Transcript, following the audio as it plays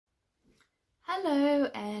Hello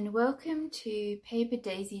and welcome to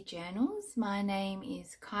PaperDaisyJournals. My name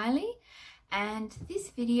is Kylie and this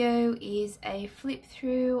video is a flip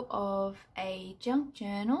through of a junk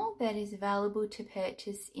journal that is available to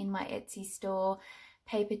purchase in my Etsy store,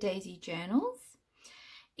 PaperDaisyJournals.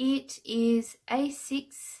 It is A6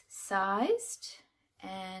 sized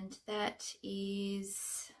and that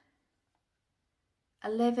is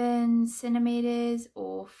 11 centimeters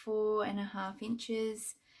or 4.5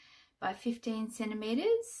 inches by 15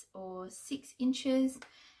 centimeters or 6 inches,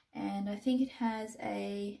 and I think it has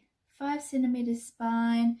a 5 centimeter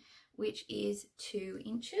spine, which is 2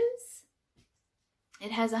 inches. It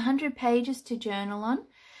has 100 pages to journal on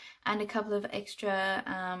and a couple of extra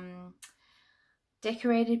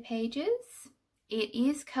decorated pages. It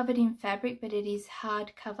is covered in fabric, but it is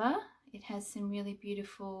hardcover. It has some really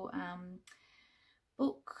beautiful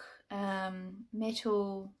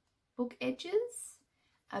metal book edges,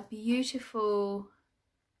 a beautiful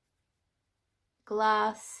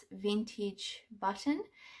glass vintage button,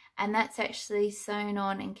 and that's actually sewn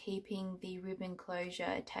on and keeping the ribbon closure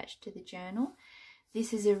attached to the journal.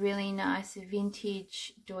 This is a really nice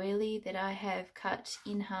vintage doily that I have cut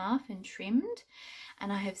in half and trimmed,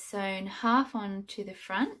 and I have sewn half onto the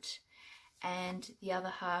front and the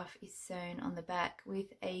other half is sewn on the back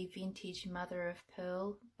with a vintage mother of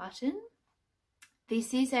pearl button.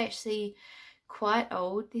 This is actually quite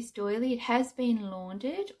old, this doily. It has been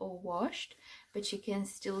laundered or washed, but you can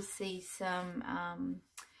still see some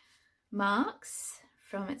marks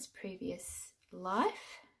from its previous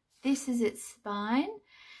life. This is its spine,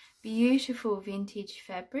 beautiful vintage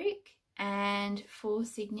fabric and 4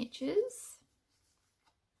 signatures,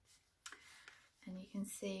 and you can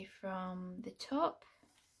see from the top,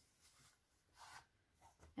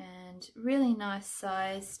 and really nice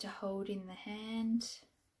size to hold in the hand.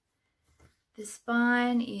 The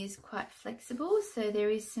spine is quite flexible, so there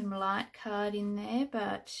is some light card in there,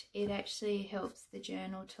 but it actually helps the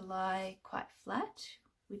journal to lie quite flat,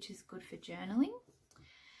 which is good for journaling.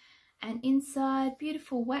 And inside,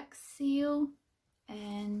 beautiful wax seal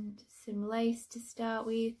and some lace to start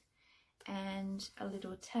with and a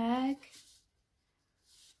little tag,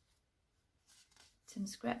 some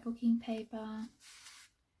scrapbooking paper,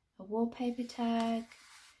 a wallpaper tag,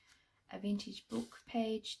 a vintage book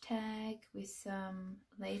page tag with some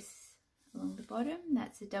lace along the bottom.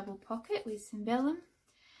 That's a double pocket with some vellum,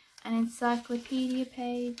 an encyclopedia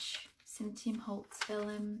page, some Tim Holtz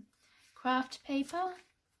vellum, craft paper,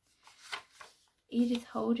 Edith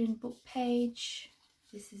Holden book page.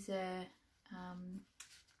 This is a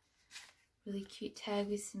really cute tag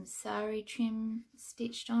with some sari trim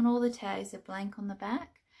stitched on. All the tags are blank on the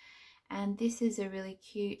back. And this is a really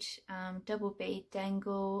cute double bead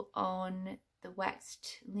dangle on the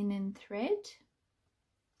waxed linen thread.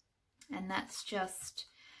 And that's just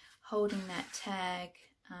holding that tag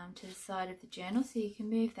to the side of the journal, so you can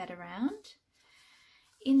move that around.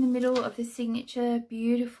 In the middle of the signature,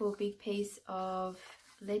 beautiful big piece of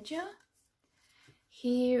ledger.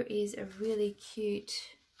 Here is a really cute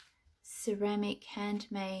ceramic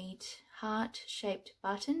handmade heart-shaped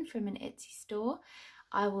button from an Etsy store.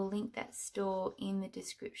 I will link that store in the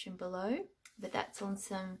description below, but that's on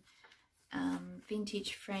some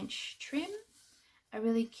vintage French trim. A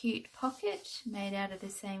really cute pocket made out of the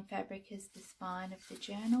same fabric as the spine of the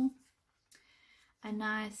journal. A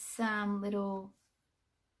nice little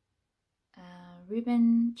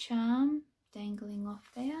ribbon charm dangling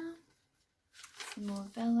off there. Some more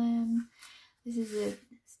vellum. This is a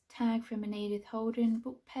tag from an Edith Holden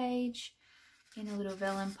book page in a little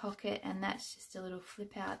vellum pocket, and that's just a little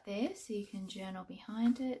flip out there so you can journal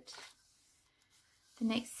behind it. The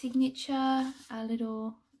next signature, a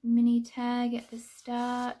little mini tag at the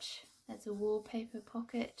start. That's a wallpaper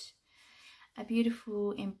pocket. A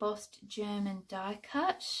beautiful embossed German die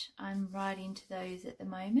cut. I'm right into those at the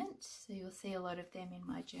moment, so you'll see a lot of them in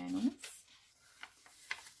my journals.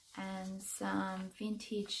 And some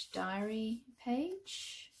vintage diary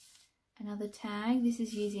page. Another tag. This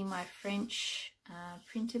is using my French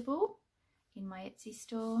printable in my Etsy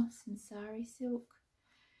store, some sari silk.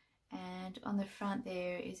 And on the front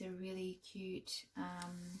there is a really cute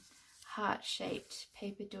heart-shaped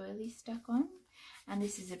paper doily stuck on. And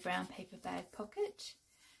this is a brown paper bag pocket.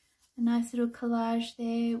 A nice little collage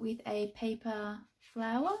there with a paper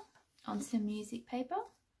flower on some music paper.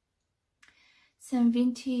 Some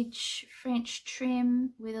vintage French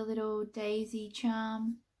trim with a little daisy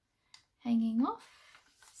charm hanging off,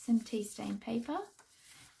 some tea stain paper,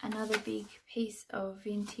 another big piece of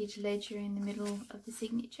vintage ledger in the middle of the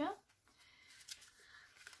signature.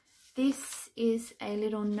 This is a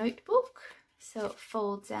little notebook so it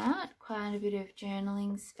folds out, quite a bit of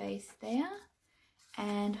journaling space there.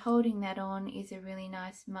 And holding that on is a really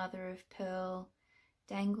nice mother of pearl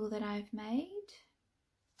dangle that I've made.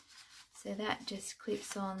 So that just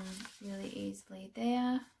clips on really easily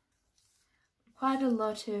there. Quite a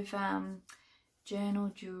lot of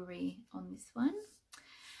journal jewelry on this one.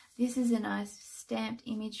 This is a nice stamped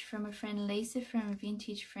image from a friend Lisa from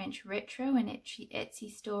Vintage French Retro, an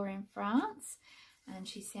Etsy store in France. And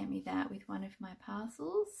she sent me that with one of my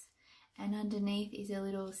parcels. And underneath is a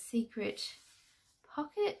little secret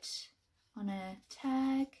pocket on a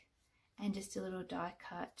tag and just a little die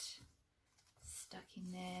cut stuck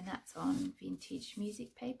in there, and that's on vintage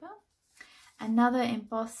music paper. Another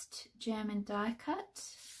embossed German die cut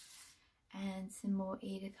and some more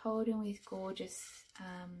Edith Holden with gorgeous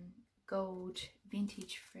gold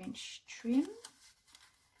vintage French trim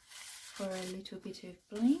for a little bit of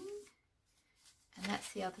bling. And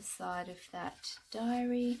that's the other side of that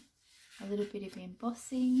diary, a little bit of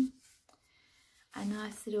embossing. A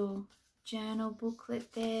nice little journal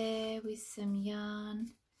booklet there with some yarn,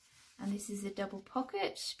 and this is a double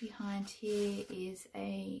pocket. Behind here is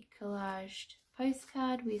a collaged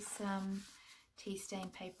postcard with some tea stain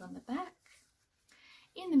paper on the back.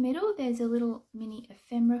 In the middle there's a little mini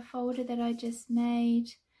ephemera folder that I just made,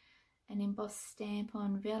 an embossed stamp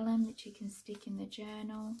on vellum that you can stick in the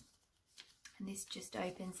journal, and this just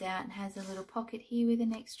opens out and has a little pocket here with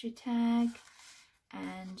an extra tag,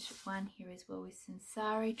 and one here as well with some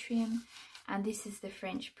sari trim. And this is the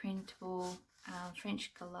French printable,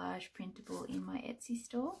 French collage printable in my Etsy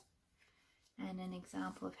store, and an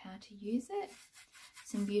example of how to use it.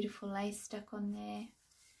 Some beautiful lace stuck on there,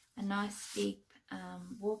 a nice big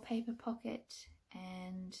wallpaper pocket,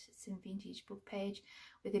 and some vintage book page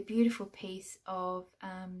with a beautiful piece of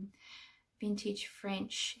vintage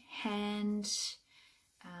French hand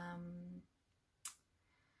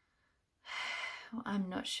I'm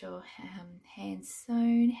not sure, hand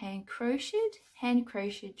sewn, hand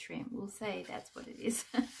crocheted trim. We'll say that's what it is.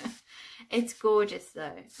 It's gorgeous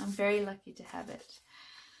though. I'm very lucky to have it.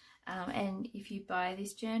 And if you buy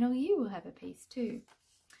this journal, you will have a piece too.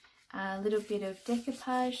 A little bit of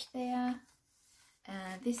decoupage there.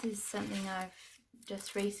 This is something I've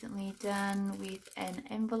just recently done with an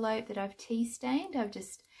envelope that I've tea stained. I've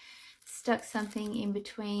just stuck something in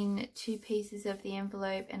between two pieces of the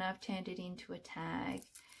envelope and I've turned it into a tag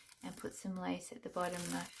and put some lace at the bottom,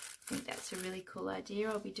 and I think that's a really cool idea.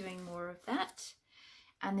 I'll be doing more of that.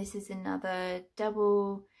 And this is another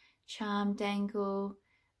double charm dangle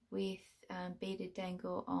with beaded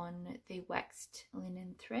dangle on the waxed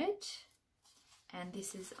linen thread, and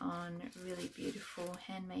this is on really beautiful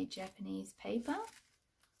handmade Japanese paper.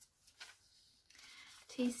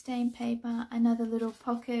 Tea stain paper, another little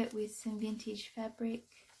pocket with some vintage fabric,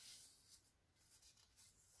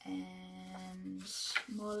 and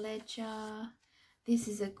more ledger. This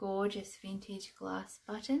is a gorgeous vintage glass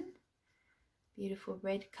button, beautiful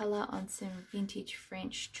red colour on some vintage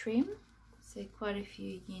French trim, so quite a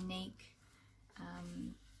few unique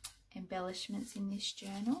embellishments in this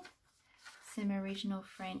journal. Some original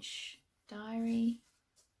French diary,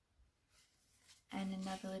 and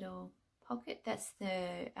another little pocket. That's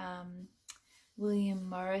the William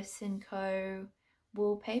Morris & Co.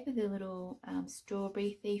 wallpaper, the little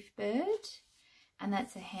strawberry thief bird, and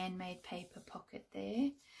that's a handmade paper pocket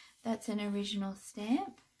there. That's an original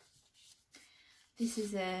stamp. This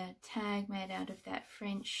is a tag made out of that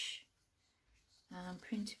French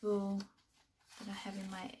printable that I have in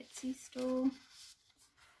my Etsy store,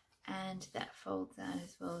 and that folds out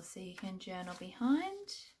as well so you can journal behind.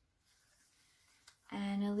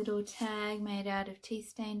 And a little tag made out of tea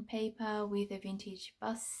stained paper with a vintage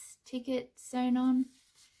bus ticket sewn on,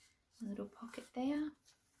 a little pocket there.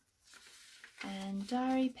 And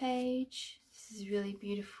diary page, this is really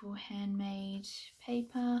beautiful handmade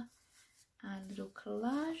paper, a little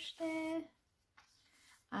collage there.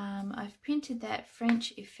 I've printed that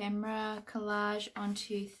French ephemera collage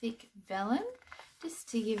onto thick vellum just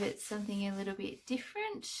to give it something a little bit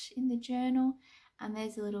different in the journal, and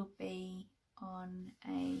there's a little bee on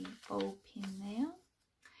a ball pin there.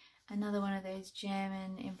 Another one of those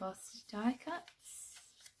German embossed die cuts.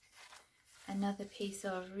 Another piece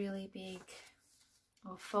of really big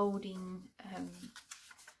or folding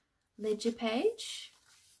ledger page.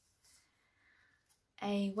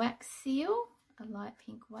 A wax seal, a light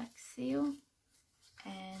pink wax seal.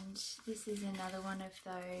 And this is another one of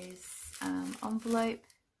those envelope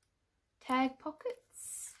tag pockets.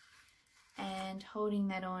 And holding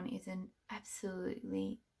that on is an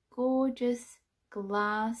absolutely gorgeous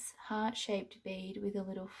glass heart-shaped bead with a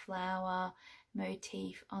little flower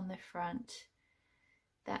motif on the front.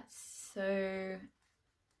 That's so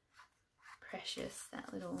precious,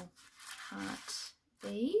 that little heart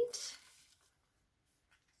bead.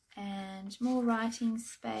 And more writing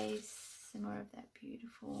space, some more of that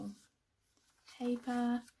beautiful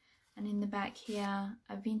paper. And in the back here,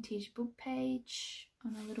 a vintage book page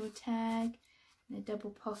on a little tag. In a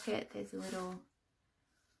double pocket, there's a little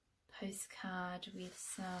postcard with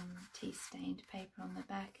some tea-stained paper on the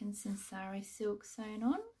back and some sari silk sewn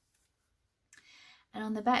on. And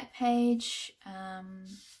on the back page,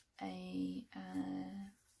 a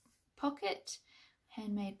pocket,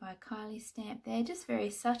 handmade by Kylie stamp there, just very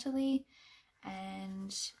subtly,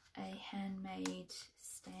 and a handmade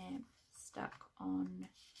stamp stuck on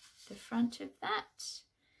the front of that.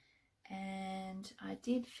 And I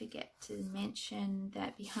did forget to mention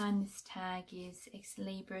that behind this tag is Ex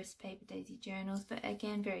Libris PaperDaisyJournals, but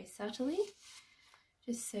again very subtly,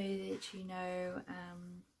 just so that you know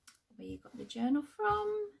where you got the journal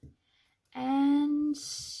from. And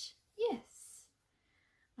yes,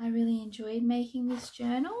 I really enjoyed making this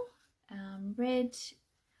journal. Red,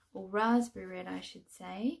 or raspberry red I should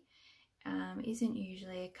say, isn't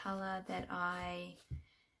usually a colour that I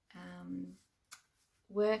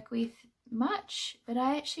work with much, but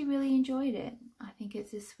I actually really enjoyed it. I think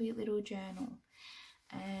it's a sweet little journal.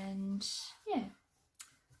 And yeah,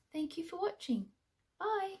 thank you for watching.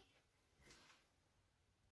 Bye.